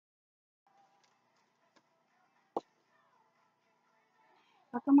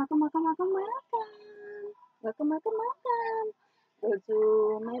Welcome, welcome, welcome, welcome, welcome. Welcome, welcome, welcome. Go to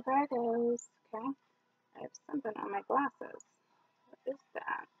my Virgos. Okay. I have something on my glasses. What is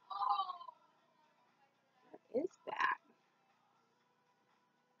that? What is that?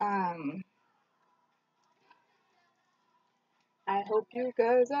 I hope you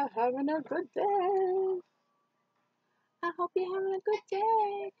guys are having a good day. I hope you're having a good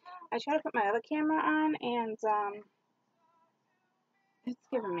day. I tried to put my other camera on and it's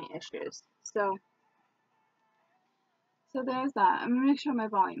giving me issues. So there's that. I'm gonna make sure my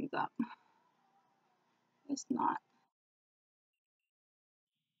volume's up. It's not.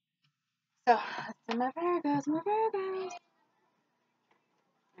 So that's my Virgos, my Virgos.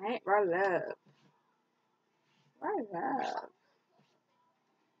 Alright, RawLOVE. RawLOVE.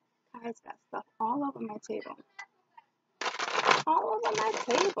 Guys got stuff all over my table. All over my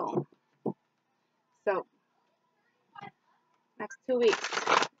table. So next 2 weeks.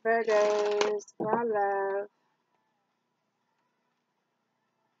 Virgos, RawLOVE.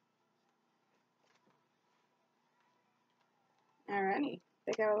 Alrighty.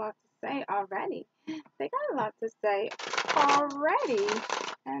 They got a lot to say already. They got a lot to say already.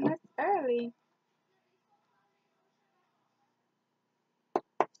 And it's early.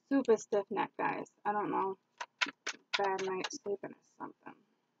 Super stiff neck, guys. I don't know. Bad night sleeping or something.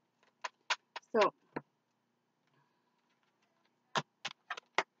 So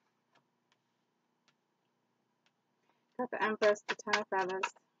got the Empress, the Ten of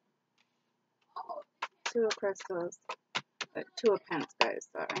Feathers, Two of Crystals, Two of Pence, guys,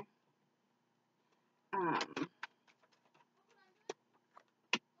 sorry.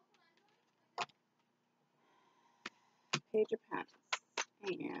 Page of Pence,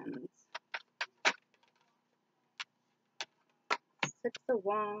 and Six of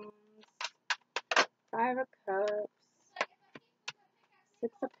Wands, Five of Cups,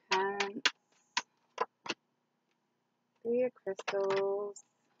 Six of Pence, Three of Crystals,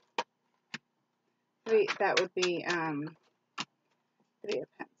 three, that would be, Three of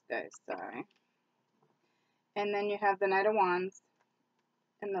Pence, guys, sorry. And then you have the Knight of Wands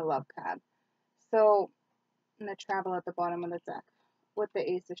and the Love card. So, and the Travel at the bottom of the deck with the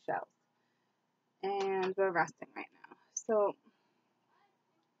Ace of Shells. And we're resting right now. So,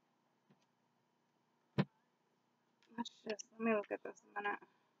 let me look at this a minute.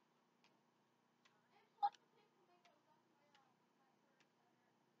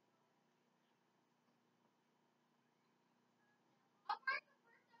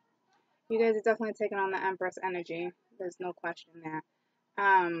 You guys are definitely taking on the Empress energy. There's no question there.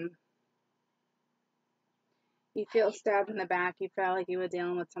 You feel stabbed in the back. You felt like you were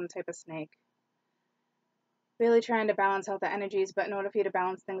dealing with some type of snake. Really trying to balance out the energies, but in order for you to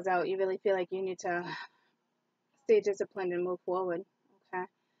balance things out, you really feel like you need to stay disciplined and move forward. Okay.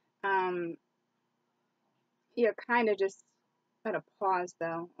 You're kind of just at a pause,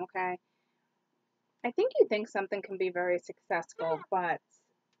 though. Okay. I think you think something can be very successful, but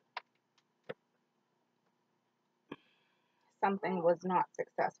something was not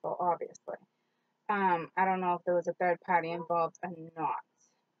successful, obviously. I don't know if there was a third party involved or not.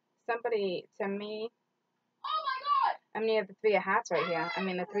 Somebody, to me, I mean, you have the Three of Hats right here. I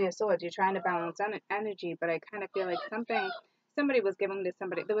mean, the Three of Swords. You're trying to balance energy, but I kind of feel like somebody was giving to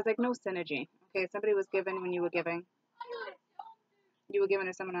somebody. There was like no synergy. Okay, somebody was giving when you were giving. You were giving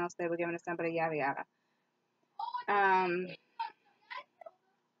to someone else. They were giving to somebody. Yada yada. I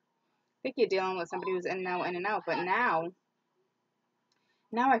think you're dealing with somebody who's in and out. But now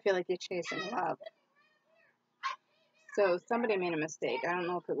I feel like you're chasing love. So somebody made a mistake. I don't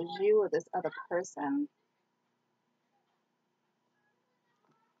know if it was you or this other person.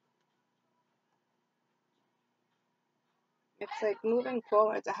 It's like moving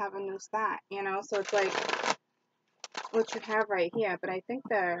forward to have a new start, you know? So it's like what you have right here. But I think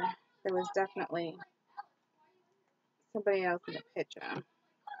there was definitely somebody else in the picture.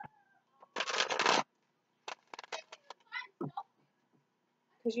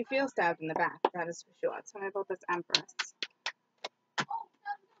 Because you feel stabbed in the back, that is for sure. Tell me about this Empress.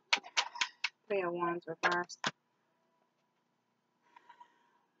 Three of Wands reversed.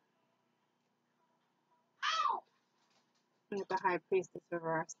 With the High Priestess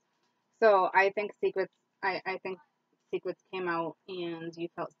reversed. So I think secrets came out and you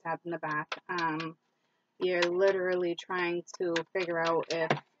felt stabbed in the back. You're literally trying to figure out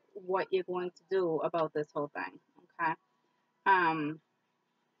what you're going to do about this whole thing. Okay.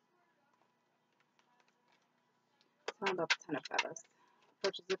 Tell me about the Ten of Feathers.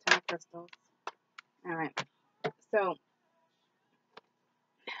 Approaches the Ten of Crystals. All right. So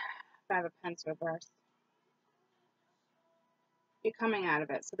Five of Pence reversed. You're coming out of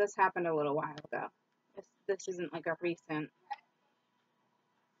it. So this happened a little while ago. This isn't like a recent.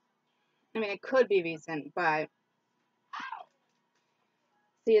 I mean, it could be recent, but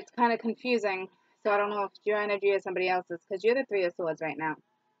see, it's kind of confusing. So I don't know if it's your energy or somebody else's, because you're the Three of Swords right now.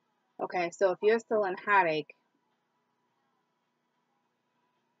 Okay, so if you're still in heartache,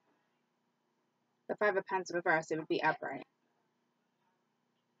 the Five of Pentacles reversed, it would be upright.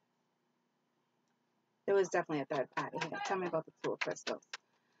 There was definitely a third party here. Tell me about the Two of Crystals.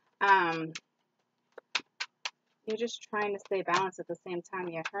 You're just trying to stay balanced at the same time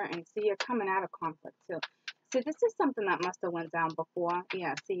you're hurting. See, you're coming out of conflict too. See, this is something that must have went down before.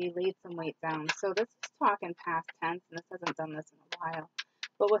 Yeah, see, you laid some weight down. So this is talking past tense, and this hasn't done this in a while.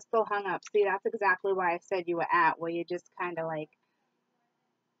 But we're still hung up. See, that's exactly why I said you were at, where you're just kind of like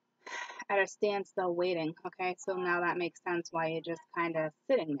at a standstill waiting. Okay, so now that makes sense why you're just kind of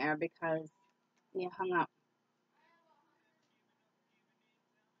sitting there, because you're hung up.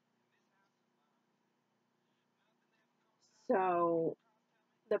 So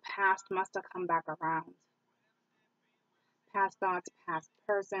the past must have come back around. Past thoughts, past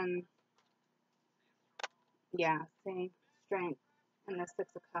person. Yeah, see, strength and the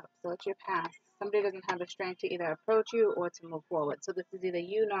Six of Cups. So it's your past. Somebody doesn't have the strength to either approach you or to move forward. So this is either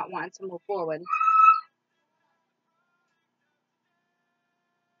you not wanting to move forward.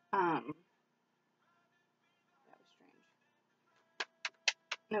 That was strange.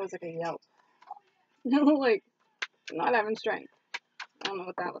 That was like a yelp. Like, not having strength. I don't know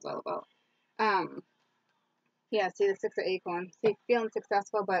what that was all about. Yeah, see the Six of Acorns. See, feeling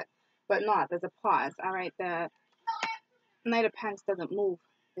successful, but not. There's a pause. All right, the Knight of Pentacles doesn't move.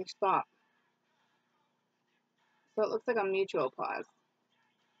 They stop. So it looks like a mutual pause.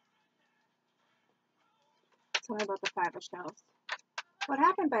 Tell me about the Five of Shells. What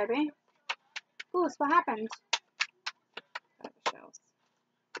happened, baby? Goose, what happened? Five of Shells.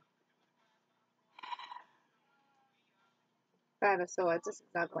 Five of Swords. This is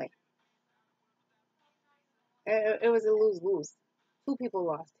ugly. It was a lose-lose. Two people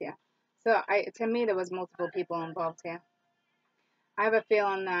lost here. So to me, there was multiple people involved here. I have a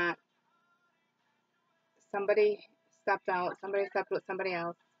feeling that somebody stepped out. Somebody stepped with somebody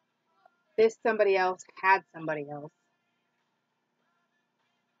else. This somebody else had somebody else.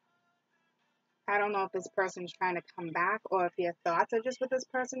 I don't know if this person's trying to come back or if your thoughts are just with this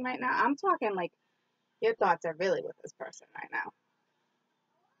person right now. I'm talking like your thoughts are really with this person right now.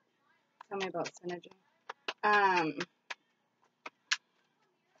 Tell me about synergy.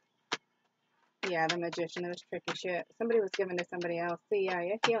 Yeah, the Magician. It was tricky shit. Somebody was giving to somebody else. See, yeah,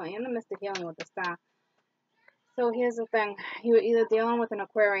 you're healing. You're in the midst of healing with the Star. So here's the thing. You're either dealing with an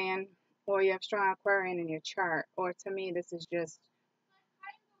Aquarian or you have strong Aquarian in your chart. Or to me, this is just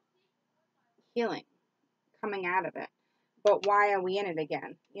healing, coming out of it. But why are we in it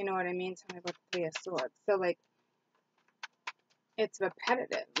again? You know what I mean? Tell me about the Three of Swords. So, like, it's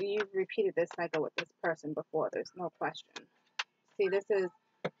repetitive. You've repeated this cycle with this person before. There's no question. See, this is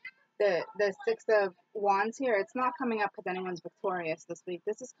the Six of Wands here. It's not coming up because anyone's victorious this week.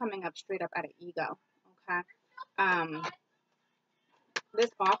 This is coming up straight up out of ego. Okay? This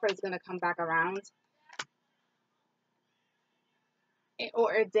offer is going to come back around.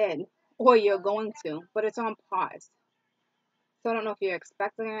 Or it did. Or you're going to. But it's on pause. So I don't know if you're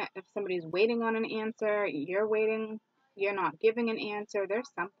expecting it. If somebody's waiting on an answer. You're waiting. You're not giving an answer. There's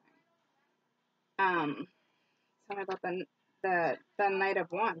something. Tell me about the Knight of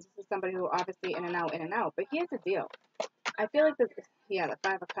Wands. This is somebody who obviously in and out. But here's the deal. I feel like this, yeah, the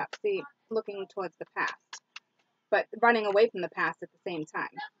Five of Cups. See, looking towards the past. But running away from the past at the same time.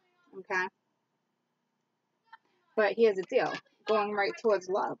 Okay? But here's the deal. Going right towards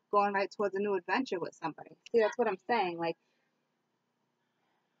love. Going right towards a new adventure with somebody. See, that's what I'm saying. Like,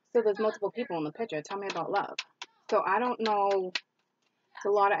 so there's multiple people in the picture. Tell me about love. So I don't know. It's a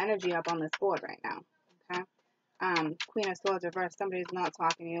lot of energy up on this board right now. Okay? Queen of Swords reversed. Somebody's not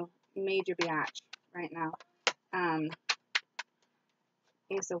talking to you. Major biatch right now.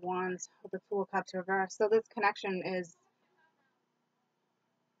 Ace of Wands with the Two of Cups reversed. So this connection is,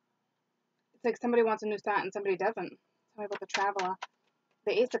 it's like somebody wants a new start and somebody doesn't. Tell me about the Traveler.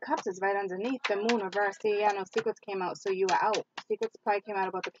 The Ace of Cups is right underneath the Moon reversed. See, yeah, no secrets came out, so you were out. Secrets probably came out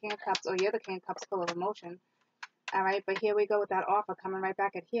about the King of Cups, or you're the King of Cups full of emotion. All right, but here we go with that offer coming right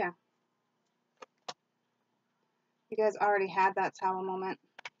back at here. You guys already had that Tower moment.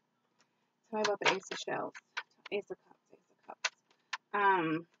 Tell me about the Ace of Shells. Ace of Cups, Ace of Cups.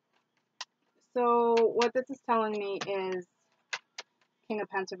 So what this is telling me is King of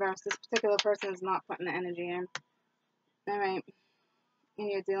Pentacles. This particular person is not putting the energy in. All right. And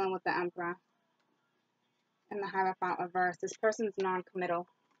you're dealing with the Emperor. and the Hierophant reverse. This person's non-committal.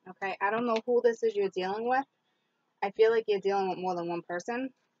 Okay, I don't know who this is you're dealing with. I feel like you're dealing with more than one person.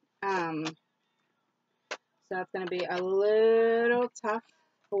 So it's going to be a little tough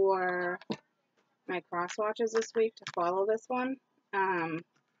for my cross watchers this week to follow this one.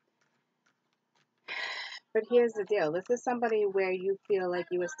 But here's the deal. This is somebody where you feel like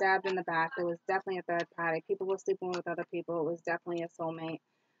you were stabbed in the back. It was definitely a third party. People were sleeping with other people. It was definitely a soulmate.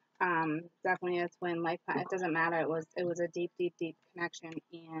 Definitely a twin life partner. It doesn't matter. It was a deep, deep, deep connection,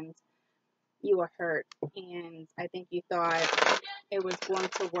 and you were hurt. And I think you thought it was going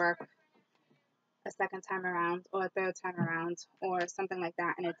to work a second time around or a third time around or something like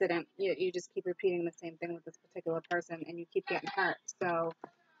that, and it didn't. You just keep repeating the same thing with this particular person, and you keep getting hurt. So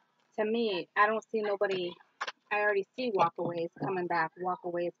to me, I don't see nobody. I already see walkaways coming back,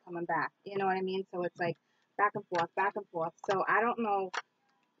 walkaways coming back. You know what I mean? So it's like back and forth, back and forth. So I don't know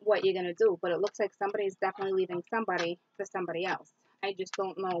what you're gonna do, but it looks like somebody's definitely leaving somebody for somebody else. I just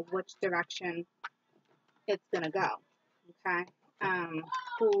don't know which direction it's gonna go. Okay,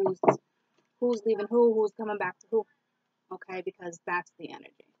 who's leaving who's coming back to who? Okay, because that's the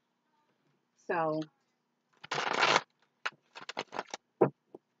energy. So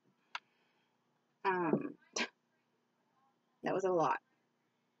that was a lot.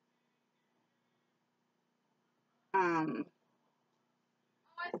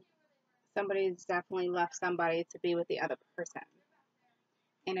 Somebody's definitely left somebody to be with the other person.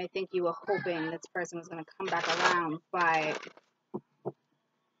 And I think you were hoping this person was going to come back around, but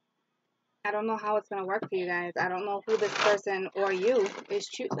I don't know how it's going to work for you guys. I don't know who this person or you is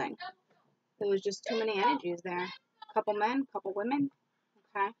choosing. There was just too many energies there. Couple men, couple women.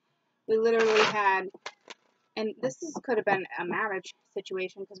 Okay. We literally had, and could have been a marriage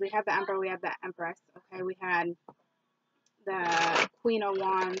situation because we have the Emperor, we have the Empress. Okay. We had the Queen of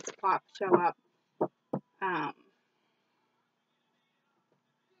Wands pop show up.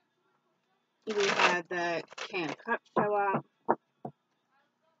 We had the King of Cups show up.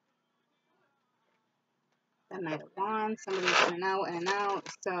 The Knight of Wands. Somebody's in and out.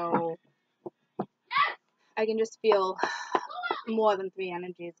 So I can just feel more than 3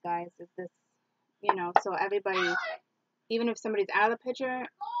 energies, guys. Is this, so everybody, even if somebody's out of the picture,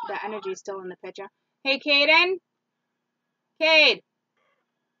 the energy is still in the picture. Hey, Kaden. Cade.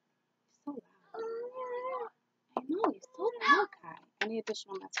 So loud. I know, you're so loud, Kai. Any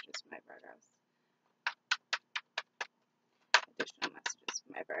additional messages for my Virgos? Additional messages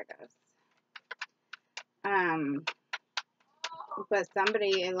for my Virgos. But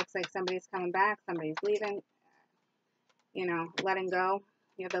somebody, it looks like somebody's coming back, somebody's leaving, letting go.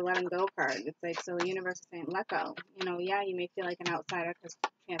 You have the letting go card. It's like, so the universe is saying, let go. Yeah, you may feel like an outsider because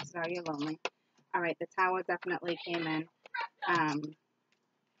chances are you're lonely. All right, the Tower definitely came in.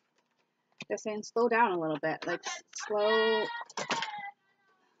 They're saying slow down a little bit. Like, slow.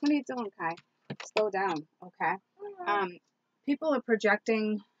 What are you doing, Kai? Slow down, okay? People are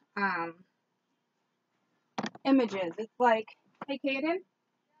projecting images. It's like, hey, Kaden, can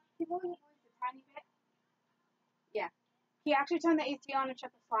you lower your voice a tiny bit? Yeah. Can you actually turn the AC on and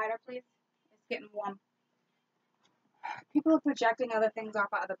shut the slider, please? It's getting warm. People are projecting other things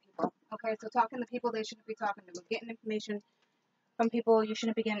off of other people. Okay, so talking to people they shouldn't be talking to. Getting information from people you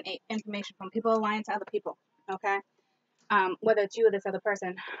shouldn't be getting information from. People are lying to other people. Okay, whether it's you or this other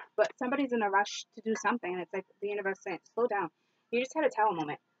person. But somebody's in a rush to do something, and it's like the universe saying, slow down. You just had a tower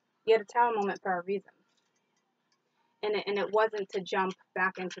moment. You had a tower moment for a reason. And it wasn't to jump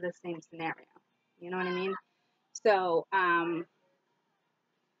back into the same scenario. You know what I mean? So,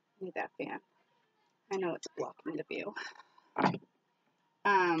 need that fan. I know it's blocking the view.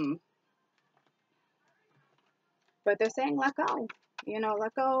 But they're saying let go.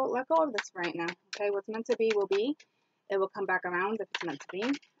 Let go of this right now. Okay, what's meant to be will be. It will come back around if it's meant to be.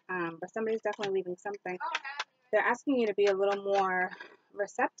 But somebody's definitely leaving something. They're asking you to be a little more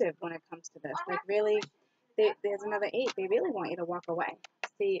receptive when it comes to this. Like, really, there's another 8. They really want you to walk away.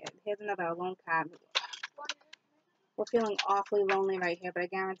 See, here's another alone card. We're feeling awfully lonely right here, but I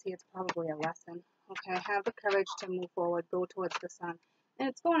guarantee it's probably a lesson. Okay, have the courage to move forward, go towards the sun. And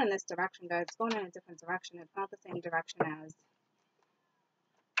it's going in this direction, guys. It's going in a different direction. It's not the same direction as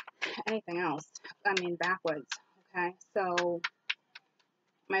anything else. I mean, backwards. Okay, so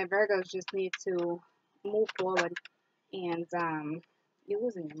my Virgos just need to move forward, and you're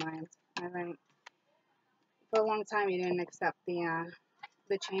losing your mind. All right. For a long time, you didn't accept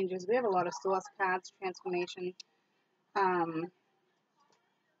the changes. We have a lot of source cards, transformation.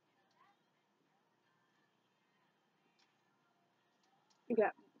 You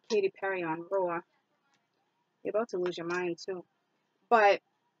got Katy Perry on Raw. You're about to lose your mind too. But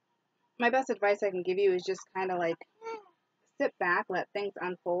my best advice I can give you is just kind of like sit back, let things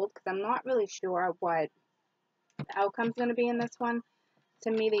unfold, because I'm not really sure what the outcome's going to be in this one.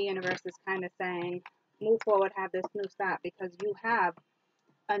 To me, the universe is kind of saying, move forward, have this new start, because you have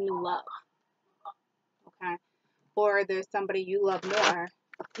a new love, okay? Or there's somebody you love more,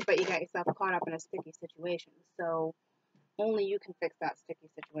 but you got yourself caught up in a sticky situation. So only you can fix that sticky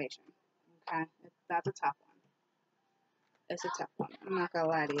situation, okay? That's a tough one. It's a tough one. I'm not going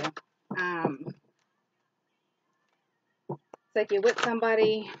to lie to you. It's like you're with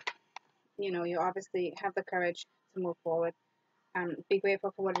somebody, you know, you obviously have the courage to move forward. Be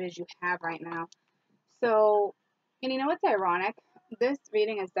grateful for what it is you have right now. So, and you know what's ironic? This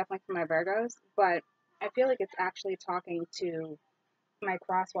reading is definitely for my Virgos, but I feel like it's actually talking to my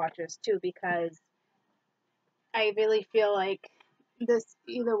cross watchers too, because I really feel like this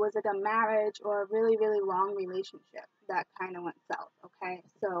either was like a marriage or a really, really long relationship that kind of went south, okay?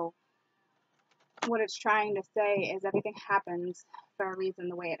 So what it's trying to say is everything happens for a reason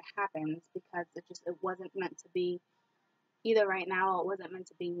the way it happens, because it wasn't meant to be either right now or it wasn't meant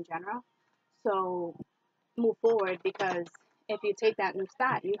to be in general. So move forward, because if you take that new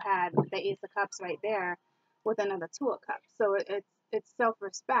start, you had the Ace of Cups right there with another Two of Cups. So it's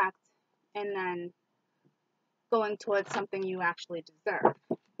self-respect and then going towards something you actually deserve.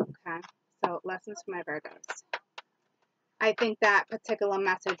 Okay, so lessons for my Virgos. I think that particular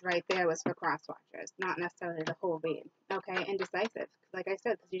message right there was for cross watchers, not necessarily the whole read. Okay, indecisive, like I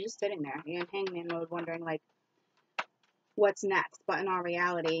said, because you're just sitting there, you're in hangman mode, wondering like what's next. But in all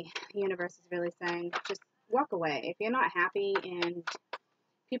reality, the universe is really saying just walk away. If you're not happy and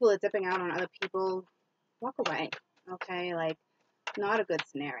people are dipping out on other people, walk away. Okay, like not a good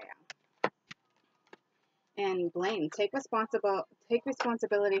scenario. And blame. Take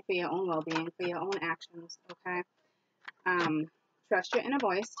responsibility for your own well-being, for your own actions. Okay. Trust your inner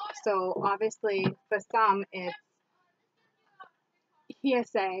voice. So obviously, for some, it's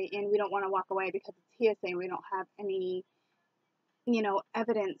hearsay, and we don't want to walk away because it's hearsay. We don't have any,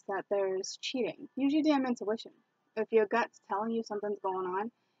 evidence that there's cheating. Use your damn intuition. If your gut's telling you something's going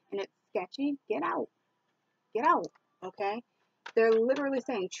on and it's sketchy, get out. Get out. Okay. They're literally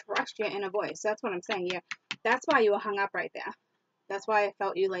saying trust your inner voice. That's what I'm saying. Yeah. That's why you were hung up right there. That's why I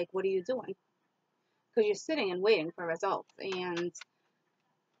felt you like, what are you doing? Because you're sitting and waiting for results. And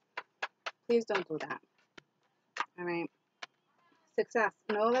please don't do that. All right. Success.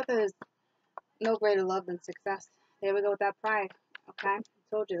 Know that there's no greater love than success. There we go with that pride. Okay. I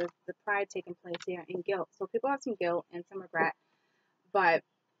told you there's the pride taking place here and guilt. So people have some guilt and some regret. But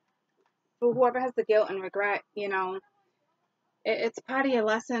for whoever has the guilt and regret, it's part of your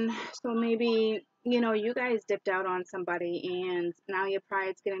lesson. So maybe, you guys dipped out on somebody and now your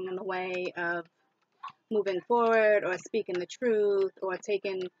pride's getting in the way of moving forward or speaking the truth or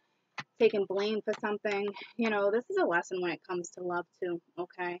taking blame for something. This is a lesson when it comes to love too,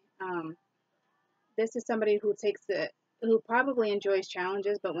 okay? This is somebody who probably enjoys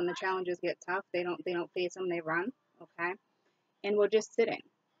challenges, but when the challenges get tough, they don't face them, they run, okay? And we're just sitting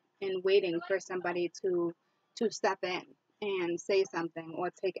and waiting for somebody to step in and say something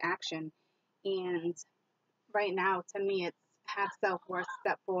or take action. And right now, to me, it's have self-worth,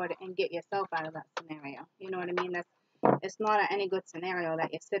 step forward and get yourself out of that scenario. You know what I mean? It's not any good scenario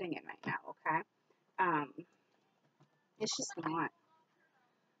that you're sitting in right now, okay? It's just not.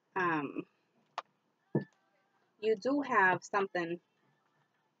 You do have something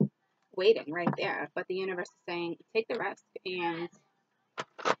waiting right there, but the universe is saying, take the risk. And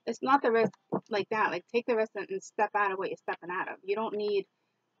it's not the risk like that. Like, take the risk and step out of what you're stepping out of. You don't need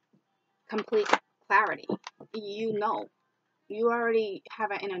complete clarity. You already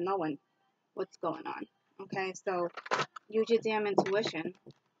have an inner knowing what's going on. Okay, so use your damn intuition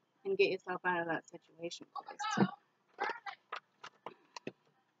and get yourself out of that situation, please.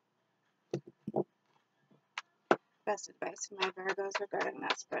 Best advice for my Virgos regarding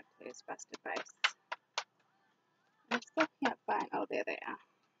that spread, please. Best advice. I still can't find. Oh, there they are.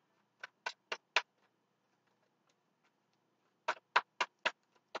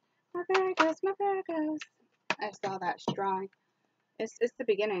 My Virgos, my Virgos. I saw that strong. It's the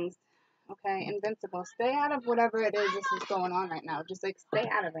beginnings. Okay, invincible. Stay out of whatever it is this is going on right now. Just like stay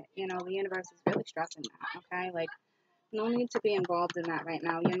out of it. The universe is really stressing that. Okay, like no need to be involved in that right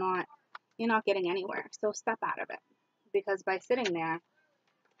now. You're not getting anywhere. So step out of it. Because by sitting there,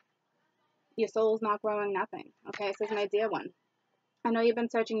 your soul's not growing nothing. Okay, it says, my dear one, I know you've been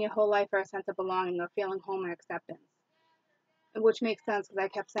searching your whole life for a sense of belonging or feeling home or acceptance. Which makes sense because I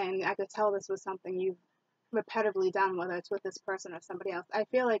kept saying I could tell this was something you've repetitively done, whether it's with this person or somebody else. I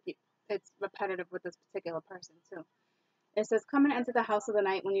feel like it's repetitive with this particular person too. It says, coming into the house of the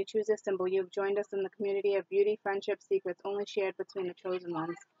night, when you choose this symbol, you have joined us in the community of beauty, friendship, secrets only shared between the chosen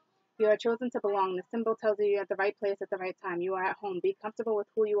ones. You are chosen to belong. The symbol tells you you're at the right place at the right time. You are at home. Be comfortable with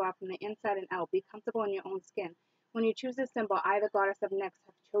who you are from the inside and out. Be comfortable in your own skin. When you choose this symbol, I, the goddess of Nyx,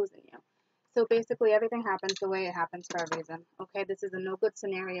 have chosen you. So basically, everything happens the way it happens for a reason. Okay, this is a no good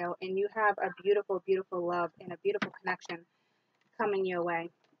scenario, and you have a beautiful, beautiful love and a beautiful connection coming your way,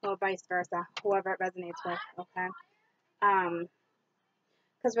 or vice versa, whoever it resonates with. Okay,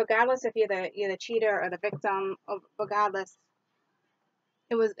 because regardless if you're the cheater or the victim, regardless,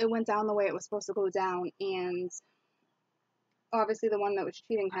 it went down the way it was supposed to go down, and obviously the one that was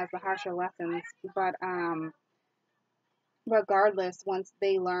cheating has the harsher lessons. But regardless, once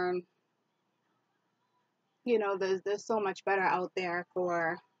they learn, there's so much better out there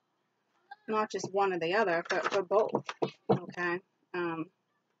for not just one or the other, but for both. Okay,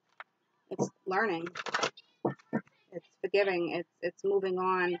 it's learning, it's forgiving, it's moving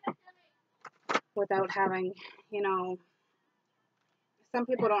on without having, some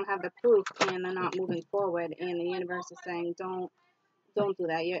people don't have the proof and they're not moving forward, and the universe is saying don't do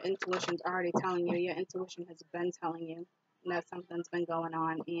that. Your intuition's already telling you. Your intuition has been telling you that something's been going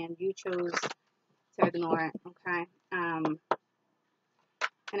on, and you chose to ignore it. Okay.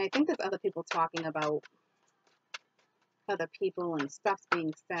 And I think there's other people talking about other people and stuff's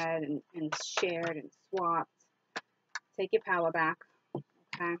being said and shared and swapped. Take your power back.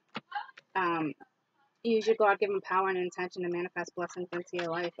 Okay. Use your God-given power and intention to manifest blessings into your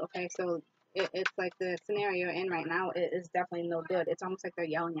life. Okay. So it's like the scenario you're in right now is definitely no good. It's almost like they're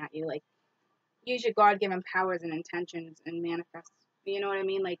yelling at you, like, use your God-given powers and intentions and manifest. You know what I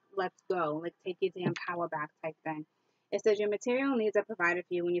mean? Like, let's go. Like, take your damn power back type thing. It says your material needs are provided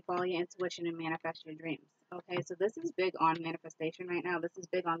for you when you follow your intuition and manifest your dreams. Okay, so this is big on manifestation right now. This is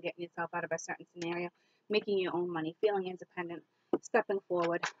big on getting yourself out of a certain scenario, making your own money, feeling independent, stepping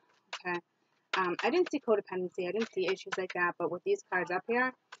forward. Okay. I didn't see codependency. I didn't see issues like that. But with these cards up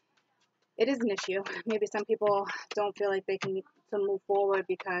here, it is an issue. Maybe some people don't feel like they can to move forward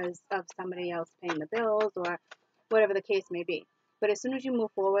because of somebody else paying the bills or whatever the case may be. But as soon as you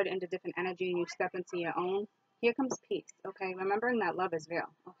move forward into different energy and you step into your own, here comes peace. Okay, remembering that love is real.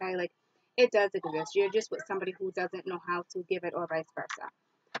 Okay, like, it does exist. You're just with somebody who doesn't know how to give it, or vice versa.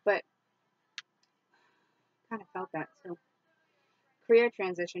 But kind of felt that too. Career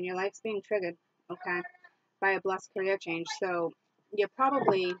transition. Your life's being triggered. Okay, by a blessed career change. So you're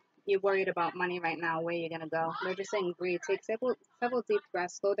worried about money right now, where you're going to go. They're just saying breathe. Take several deep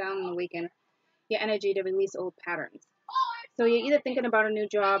breaths. Slow down and awaken your energy to release old patterns. So you're either thinking about a new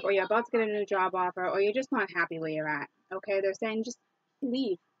job, or you're about to get a new job offer, or you're just not happy where you're at. Okay, they're saying just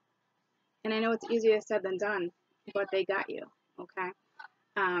leave. And I know it's easier said than done, but they got you. Okay.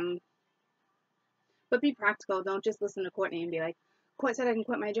 But be practical. Don't just listen to Courtney and be like, Court said I can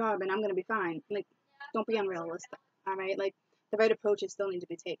quit my job and I'm going to be fine. Like, don't be unrealistic. All right. Like, the right approaches still need to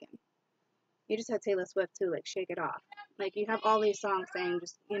be taken. You just had Taylor Swift too, like, shake it off. Like, you have all these songs saying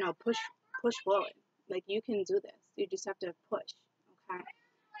just, push forward. Like, you can do this. You just have to push.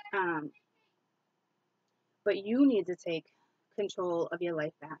 Okay. But you need to take control of your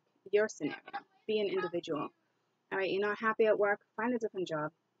life back, your scenario. Be an individual. All right. You're not happy at work, find a different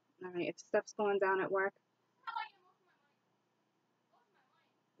job. All right. If stuff's going down at work,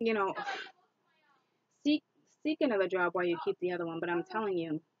 seek another job while you keep the other one. But I'm telling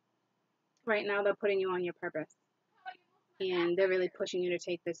you, right now they're putting you on your purpose, and they're really pushing you to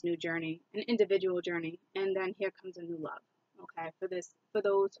take this new journey, an individual journey. And then here comes a new love. Okay, for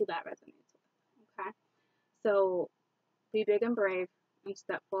those who that resonates with. Okay, so be big and brave and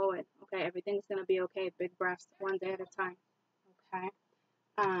step forward. Okay, everything's gonna be okay. Big breaths, one day at a time. Okay,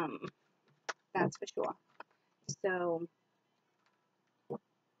 that's for sure. So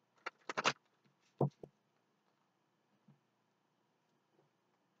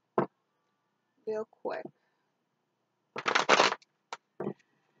real quick,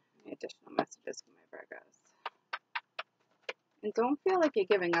 additional messages for my Virgos. And don't feel like you're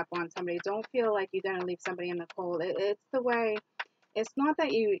giving up on somebody. Don't feel like you're gonna leave somebody in the cold. It's the way. It's not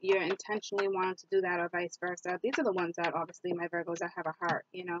that you're intentionally wanting to do that, or vice versa. These are the ones that, obviously, my Virgos, that have a heart.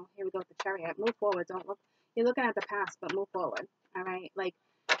 Here we go with the Chariot. Move forward. Don't look. You're looking at the past, but move forward. All right. Like,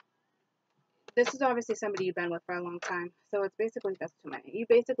 this is obviously somebody you've been with for a long time. So it's basically, that's too many. You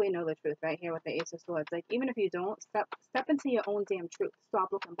basically know the truth right here with the Ace of Swords. Like, even if you don't, step into your own damn truth.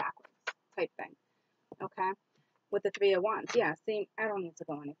 Stop looking backwards, type thing. Okay. With the Three of Wands, yeah. See, I don't need to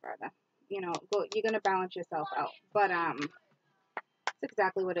go any further. You're gonna balance yourself out. But it's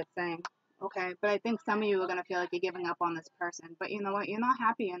exactly what it's saying. Okay, but I think some of you are gonna feel like you're giving up on this person. But you know what? You're not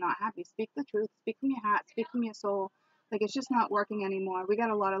happy. You're not happy. Speak the truth. Speak from your heart. Speak from your soul. Like, it's just not working anymore. We got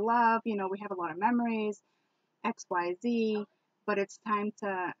a lot of love, you know, we have a lot of memories, XYZ, but it's time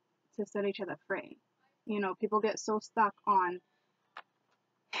to set each other free. You know, people get so stuck on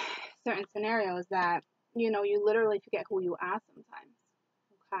certain scenarios that, you know, you literally forget who you are sometimes.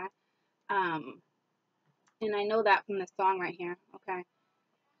 Okay? And I know that from this song right here, okay?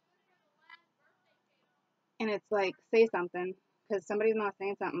 And it's like, say something, because somebody's not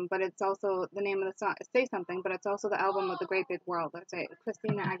saying something, but it's also the name of the song, Say Something, but it's also the album of The Great Big World. That's right,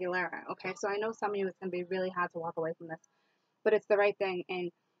 Christina Aguilera, okay? So I know some of you, it's going to be really hard to walk away from this, but it's the right thing,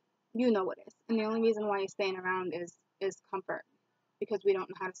 and you know it is. And the only reason why you're staying around is comfort, because we don't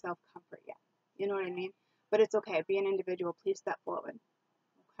know how to self-comfort yet. You know what I mean? But it's okay. Be an individual. Please step forward,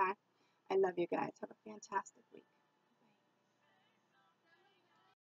 okay? I love you guys. Have a fantastic week.